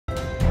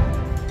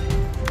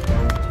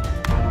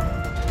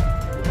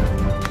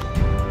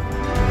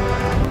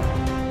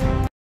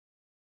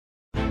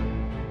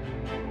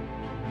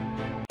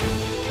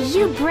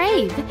You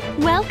brave!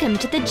 Welcome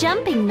to the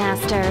Jumping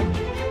Master.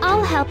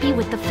 I'll help you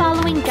with the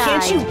following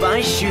guide. Can't you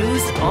buy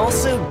shoes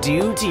also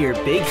due to your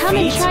big Come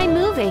feet? and try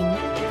moving.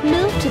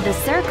 Move to the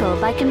circle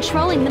by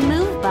controlling the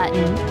move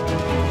button.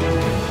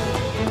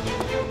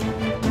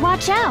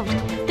 Watch out!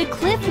 The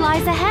cliff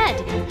lies ahead.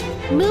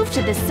 Move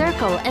to the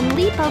circle and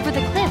leap over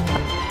the cliff.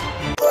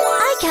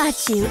 I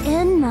got you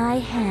in my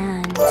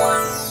hand.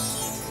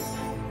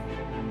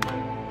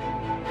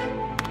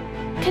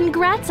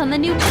 Congrats on the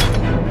new...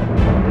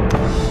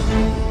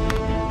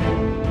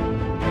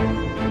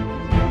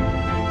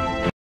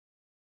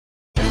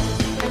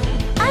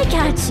 I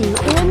got you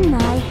in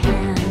my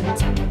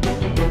hand.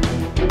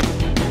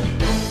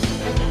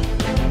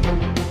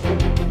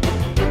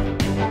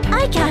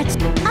 I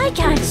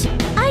got you.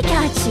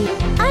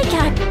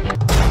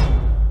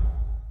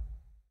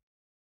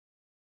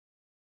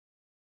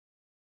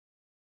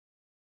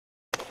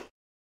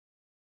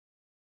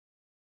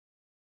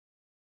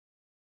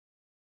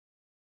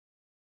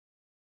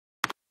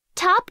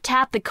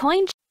 Tap the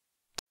coin.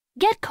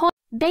 Get coin.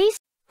 Base.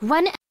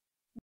 Run.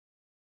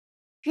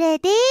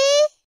 Ready?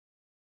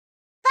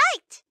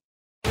 Fight!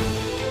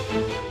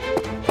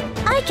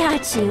 I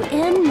got you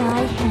in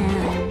my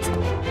hand.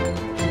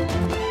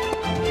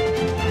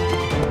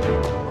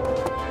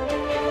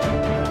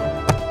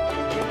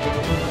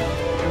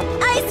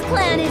 Ice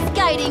Clan is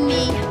guiding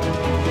me.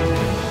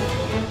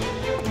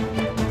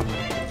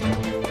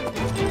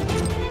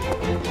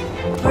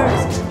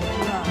 First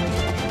rock.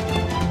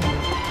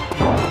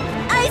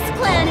 Ice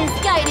Clan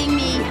is guiding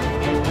me.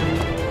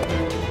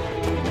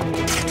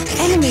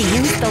 Enemy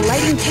used the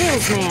Lighting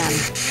Tails man.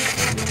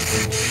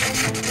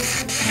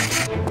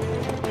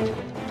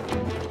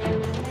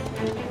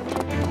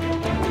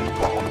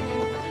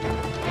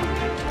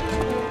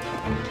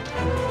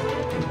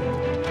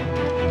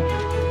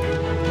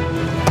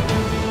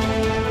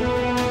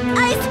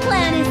 Ice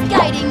Clan is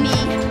guiding me.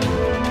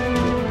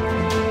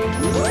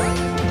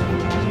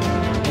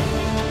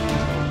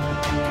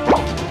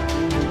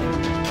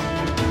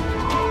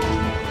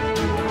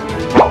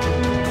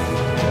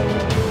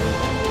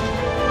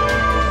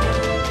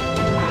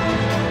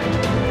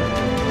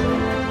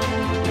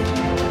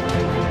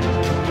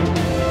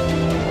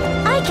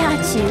 I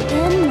got you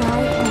in my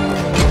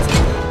hand.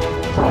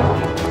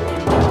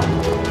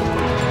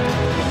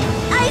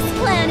 Ice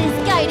Clan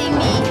is guiding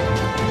me.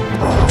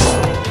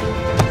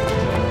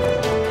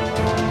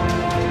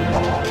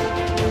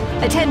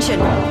 Attention!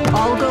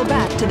 All go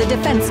back to the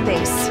defense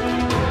base.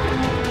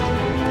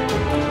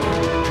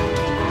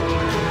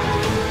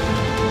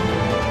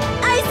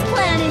 Ice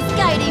Clan is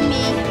guiding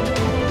me.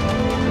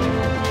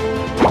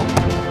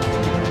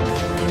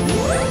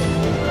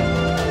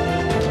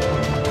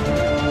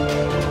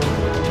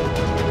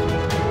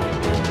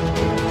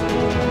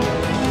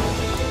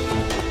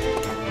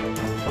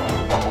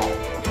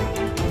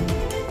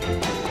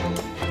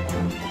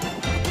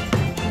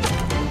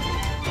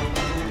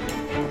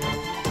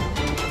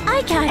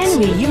 I got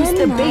Enemy you used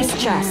in the base my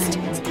chest.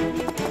 hand.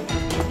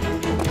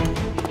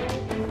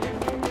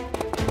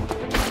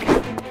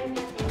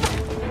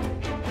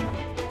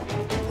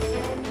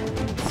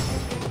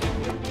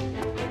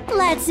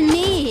 Let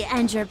me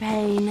end your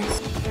pain.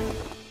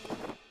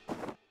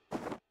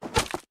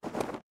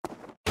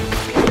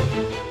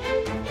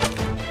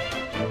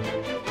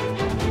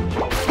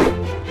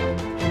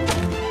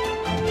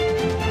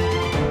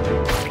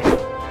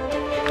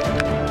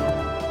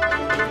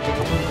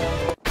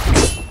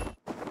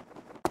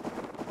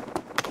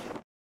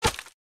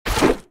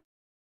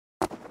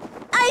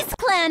 Ice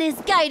Clan is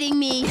guiding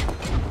me.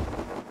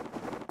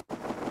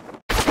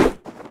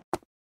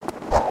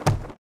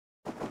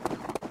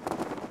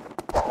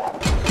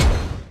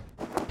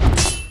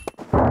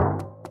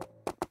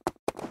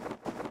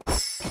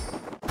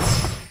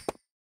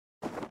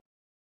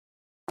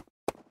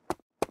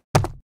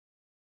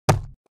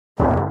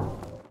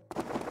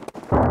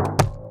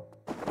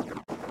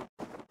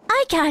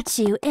 I got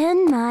you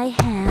in my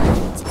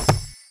hand.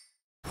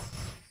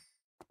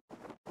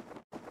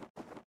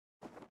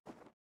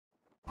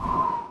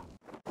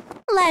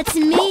 Let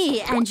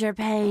me end your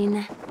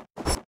pain.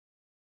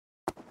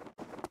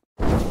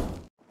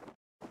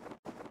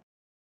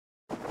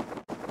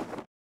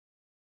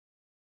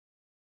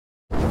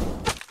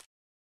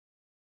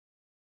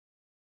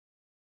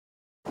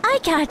 I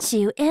got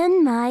you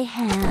in my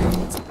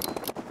hand.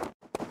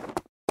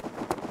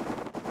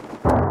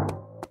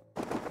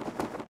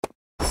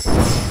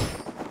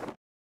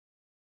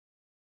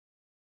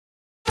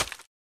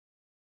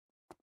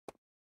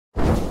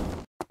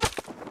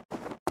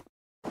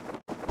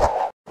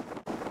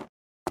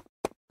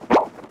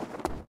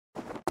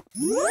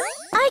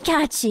 I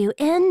got you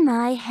in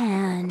my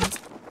hand.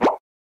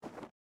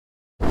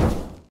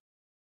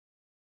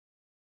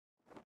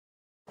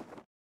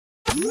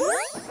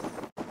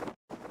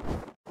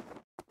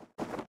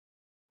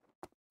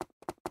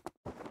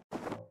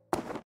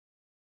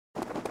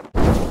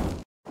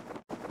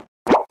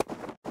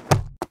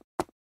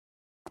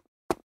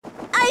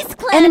 Ice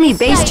Clan Enemy is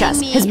base guiding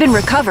chest me. has been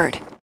recovered.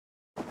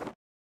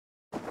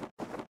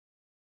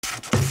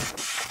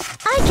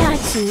 I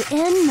got you you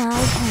in my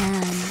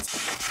hand.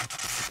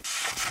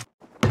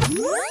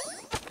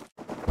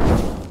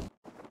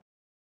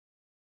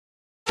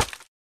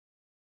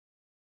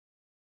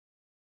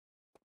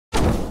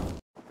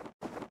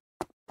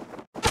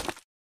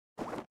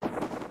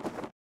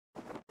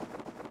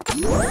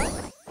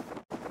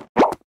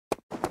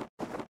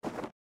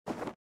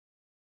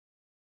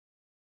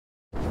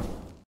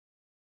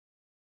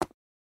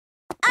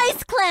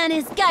 Ice Clan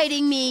is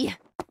guiding me.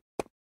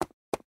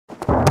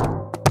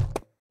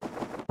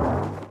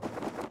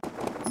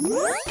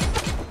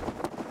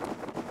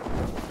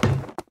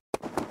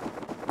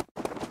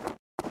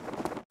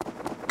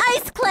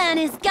 Ice Clan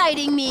is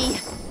guiding me.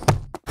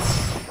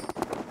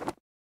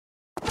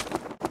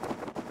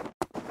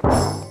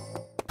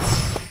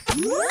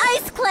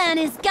 Ice Clan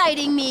is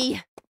guiding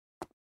me.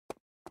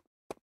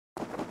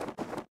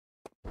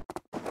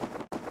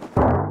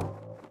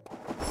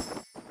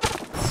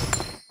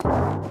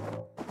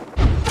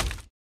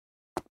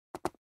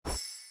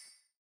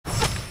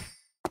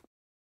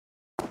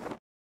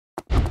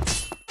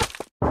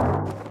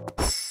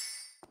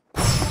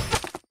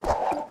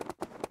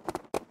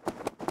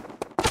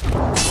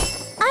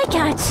 I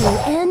got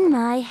you in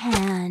my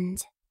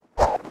hand.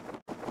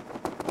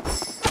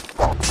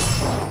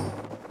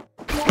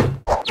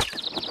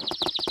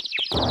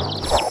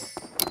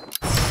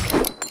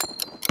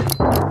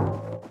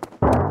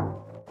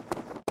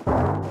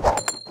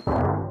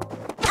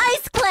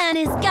 Ice Clan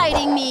is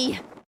guiding me.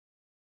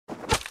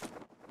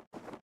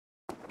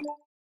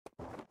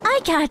 I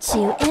got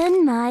you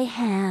in my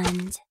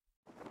hand.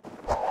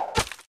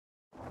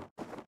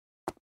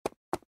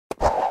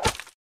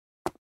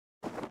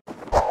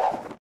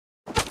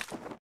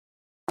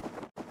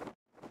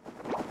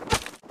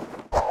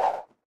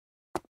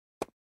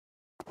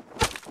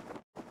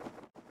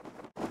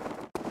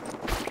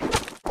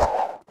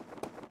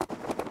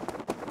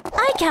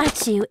 I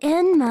got you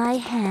in my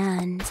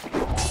hand.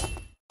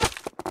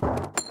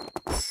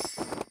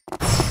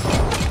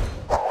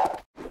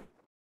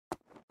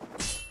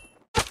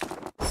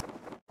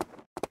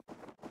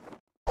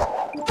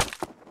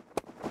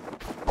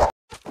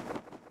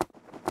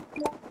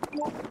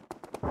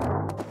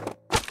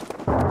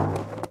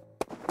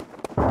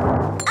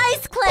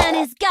 Ice Clan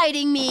is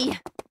guiding me.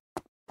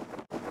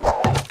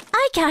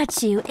 I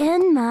got you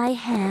in my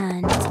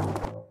hand.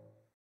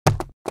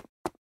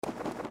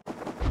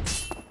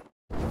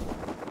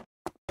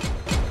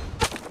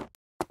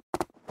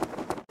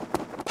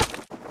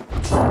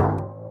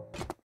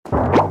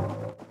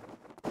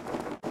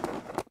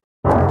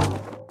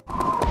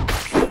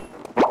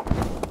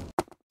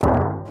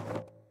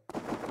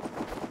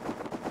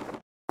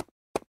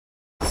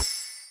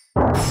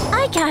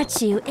 I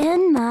got you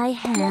in my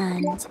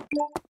hand.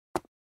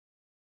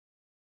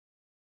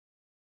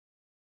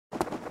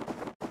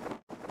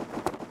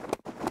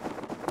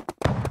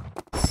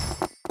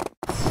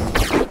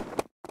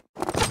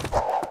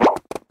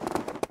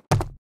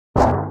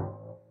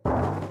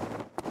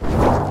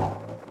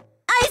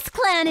 Ice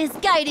Clan is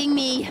guiding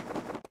me.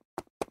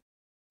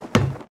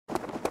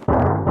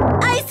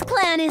 Ice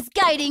Clan is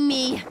guiding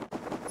me.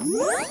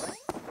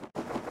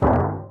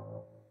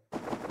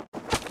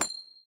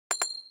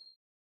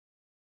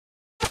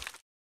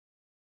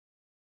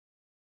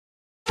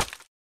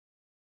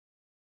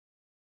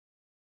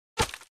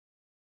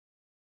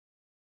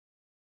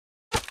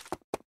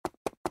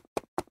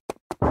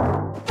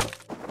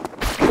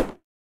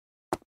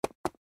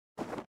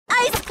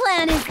 Ice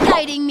Clan is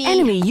guiding me.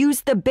 Enemy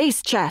used the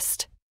base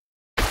chest.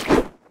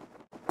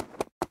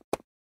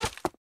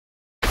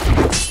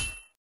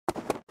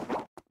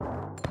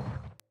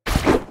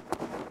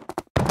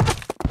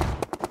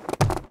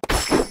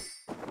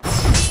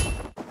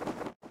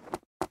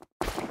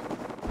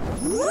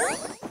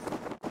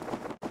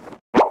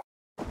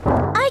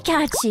 I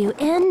got you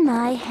in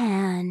my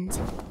hand.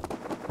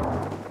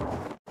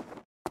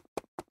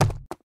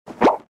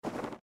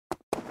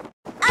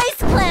 Ice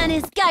Clan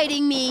is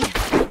guiding me.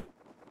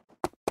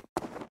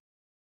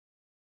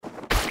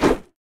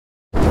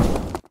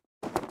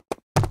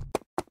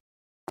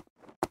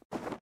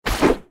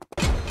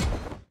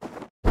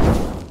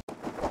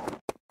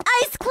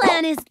 Ice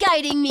Clan is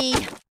guiding me.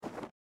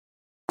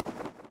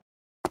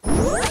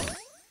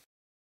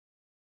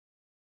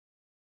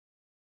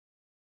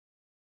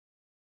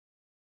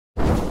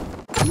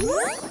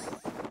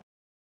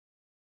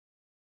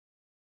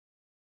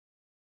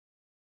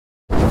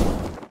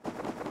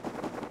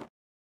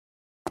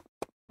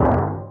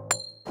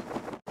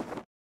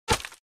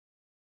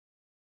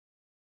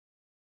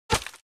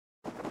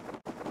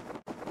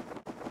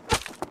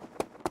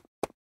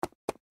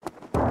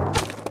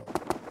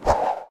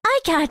 I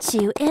got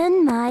you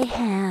in my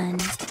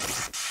hand. Ice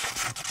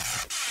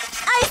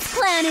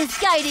Clan is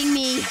guiding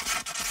me.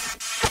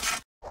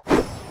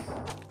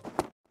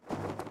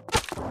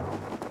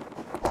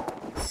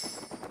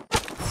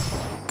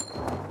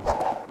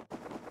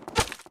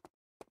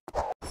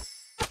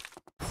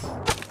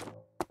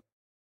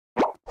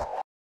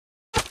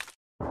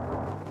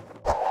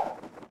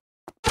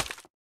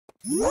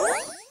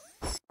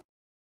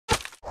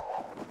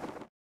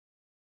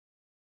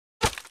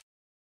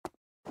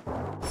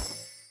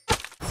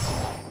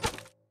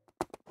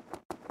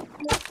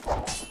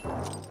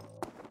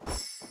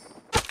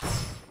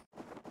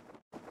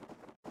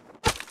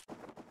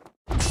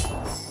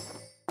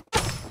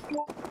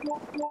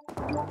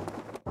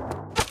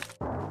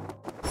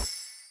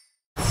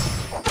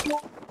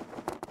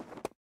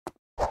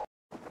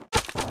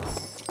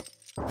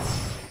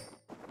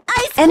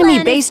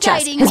 Enemy base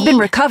chest has been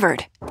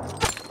recovered.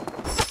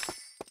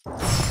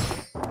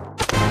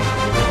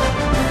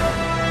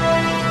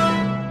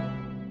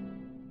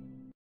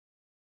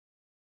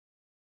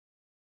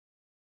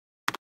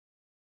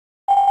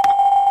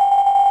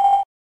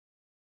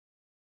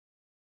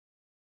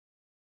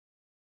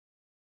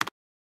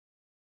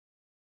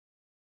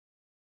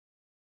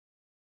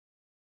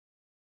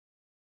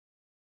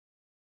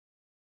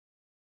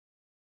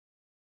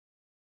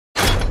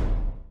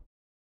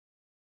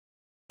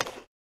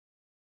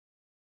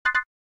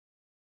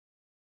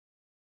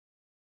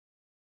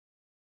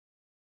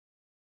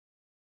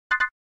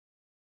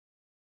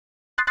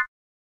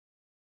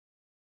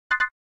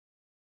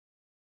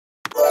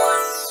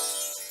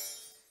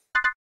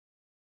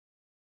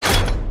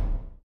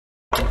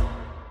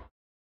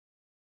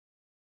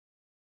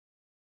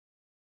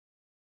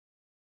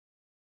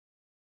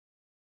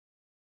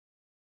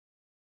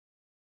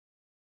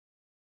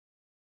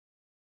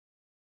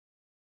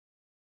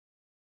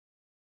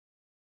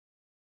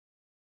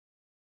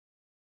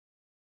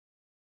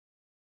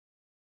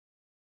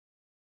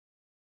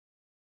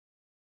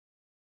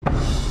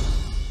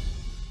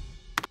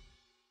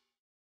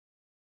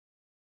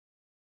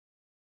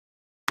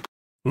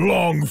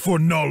 Long for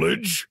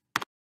knowledge?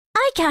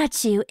 I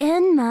got you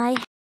in my...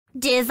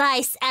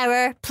 Device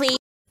error, please.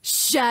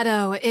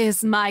 Shadow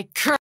is my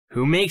curse.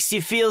 Who makes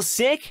you feel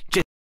sick?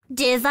 Just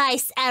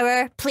Device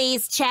error,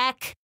 please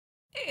check.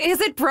 Is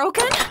it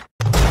broken?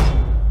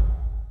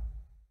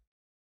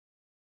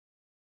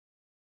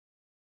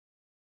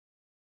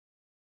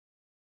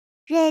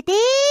 Ready?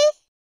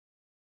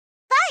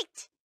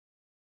 Fight!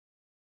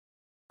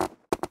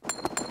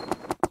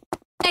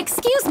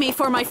 Excuse me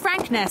for my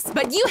frankness,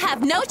 but you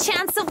have no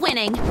chance of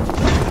winning.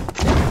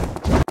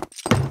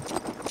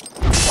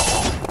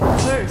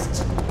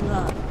 First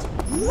blood.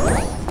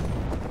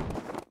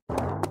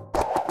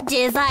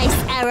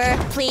 Device error,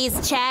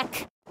 please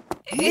check.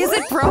 Is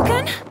it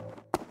broken?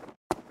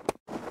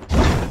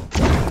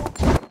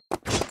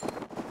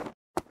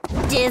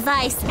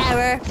 Device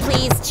error,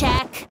 please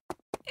check.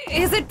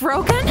 Is it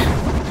broken?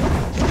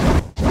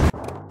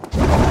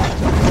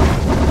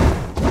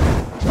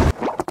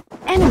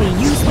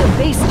 Enemy used the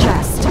base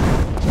chest.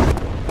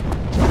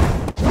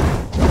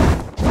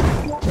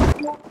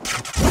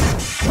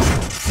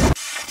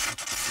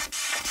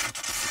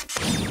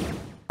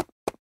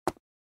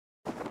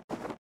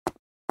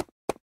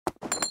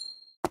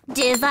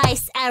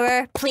 Device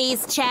error,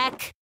 please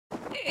check.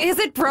 Is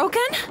it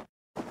broken?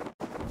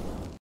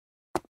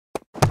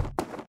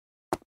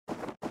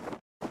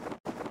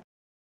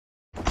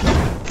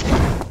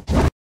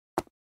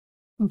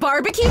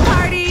 Barbecue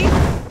party!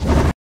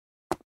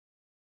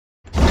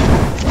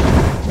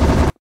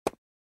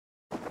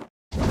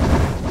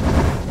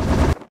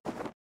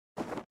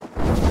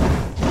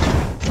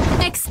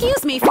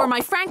 Excuse me for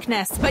my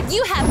frankness, but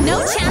you have no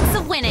chance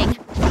of winning.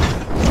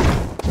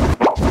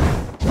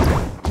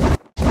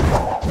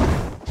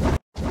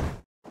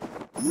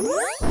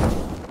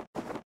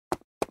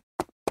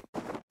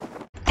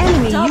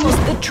 Enemy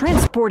used the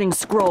transporting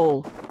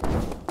scroll.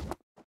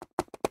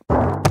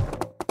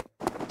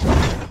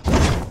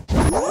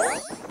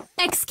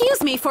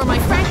 Excuse me for my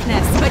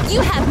frankness, but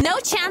you have no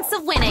chance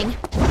of winning.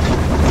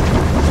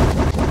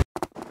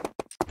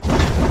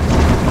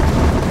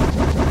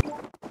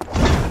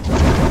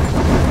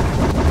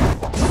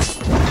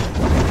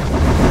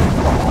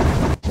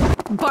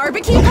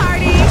 Barbecue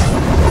party!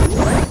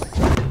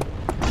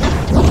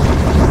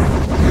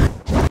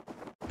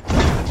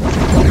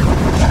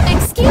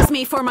 Excuse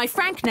me for my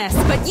frankness,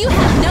 but you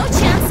have no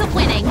chance of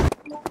winning.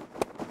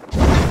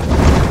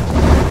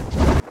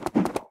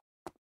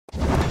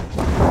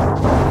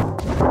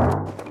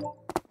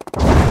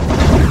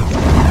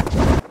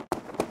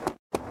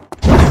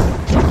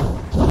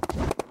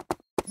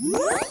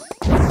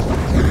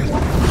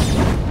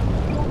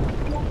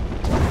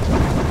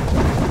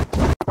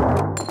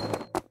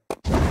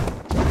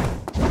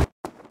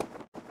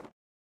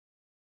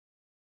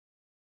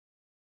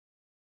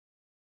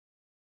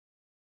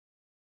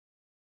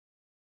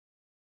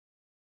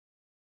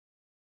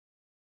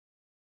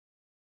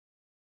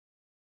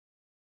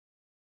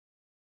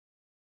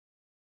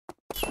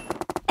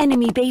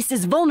 Enemy base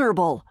is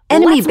vulnerable.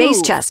 Enemy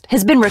base chest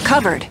has been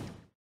recovered.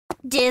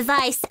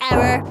 Device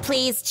error,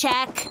 please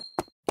check.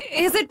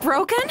 Is it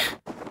broken?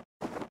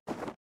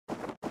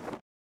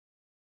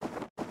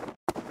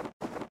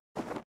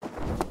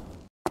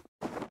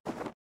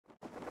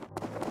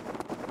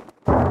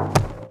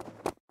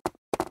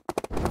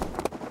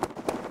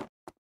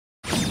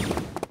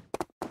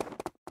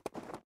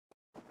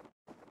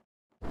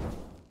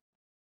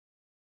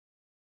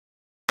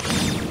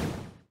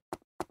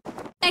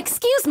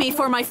 Excuse me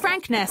for my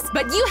frankness,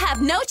 but you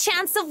have no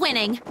chance of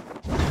winning.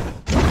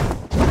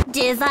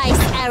 Device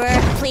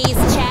error, please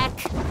check.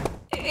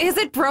 Is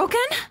it broken?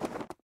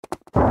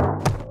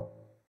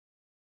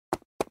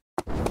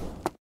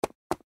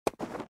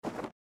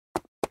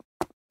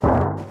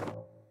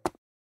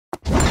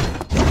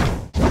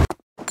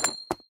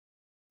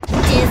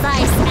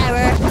 Device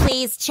error,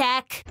 please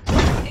check.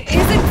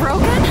 Is it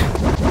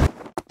broken?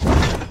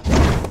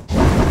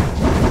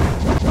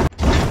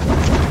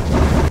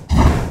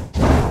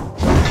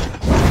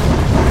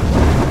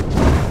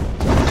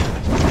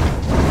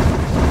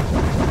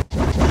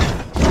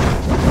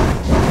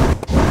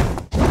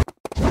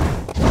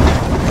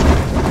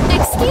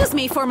 Excuse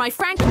me for my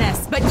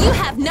frankness, but you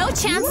have no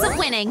chance of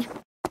winning.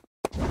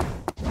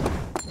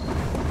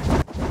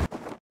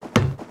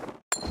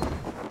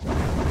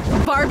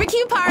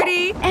 Barbecue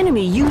party!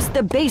 Enemy used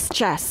the base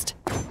chest.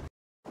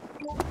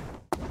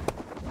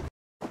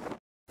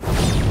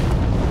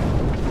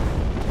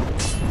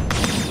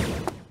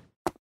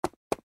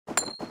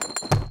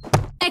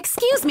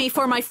 Excuse me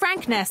for my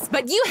frankness,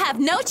 but you have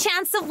no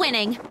chance of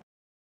winning.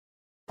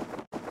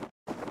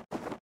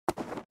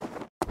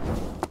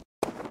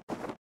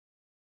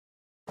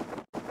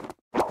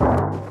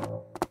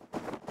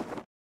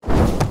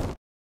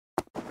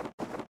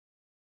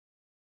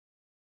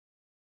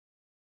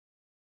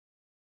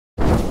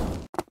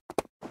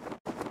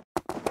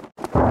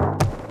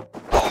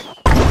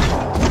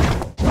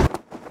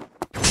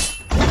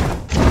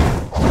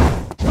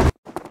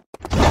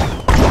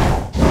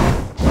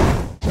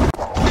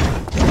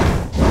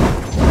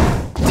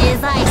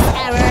 Device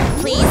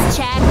error, please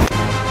check.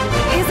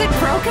 Is it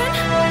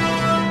broken?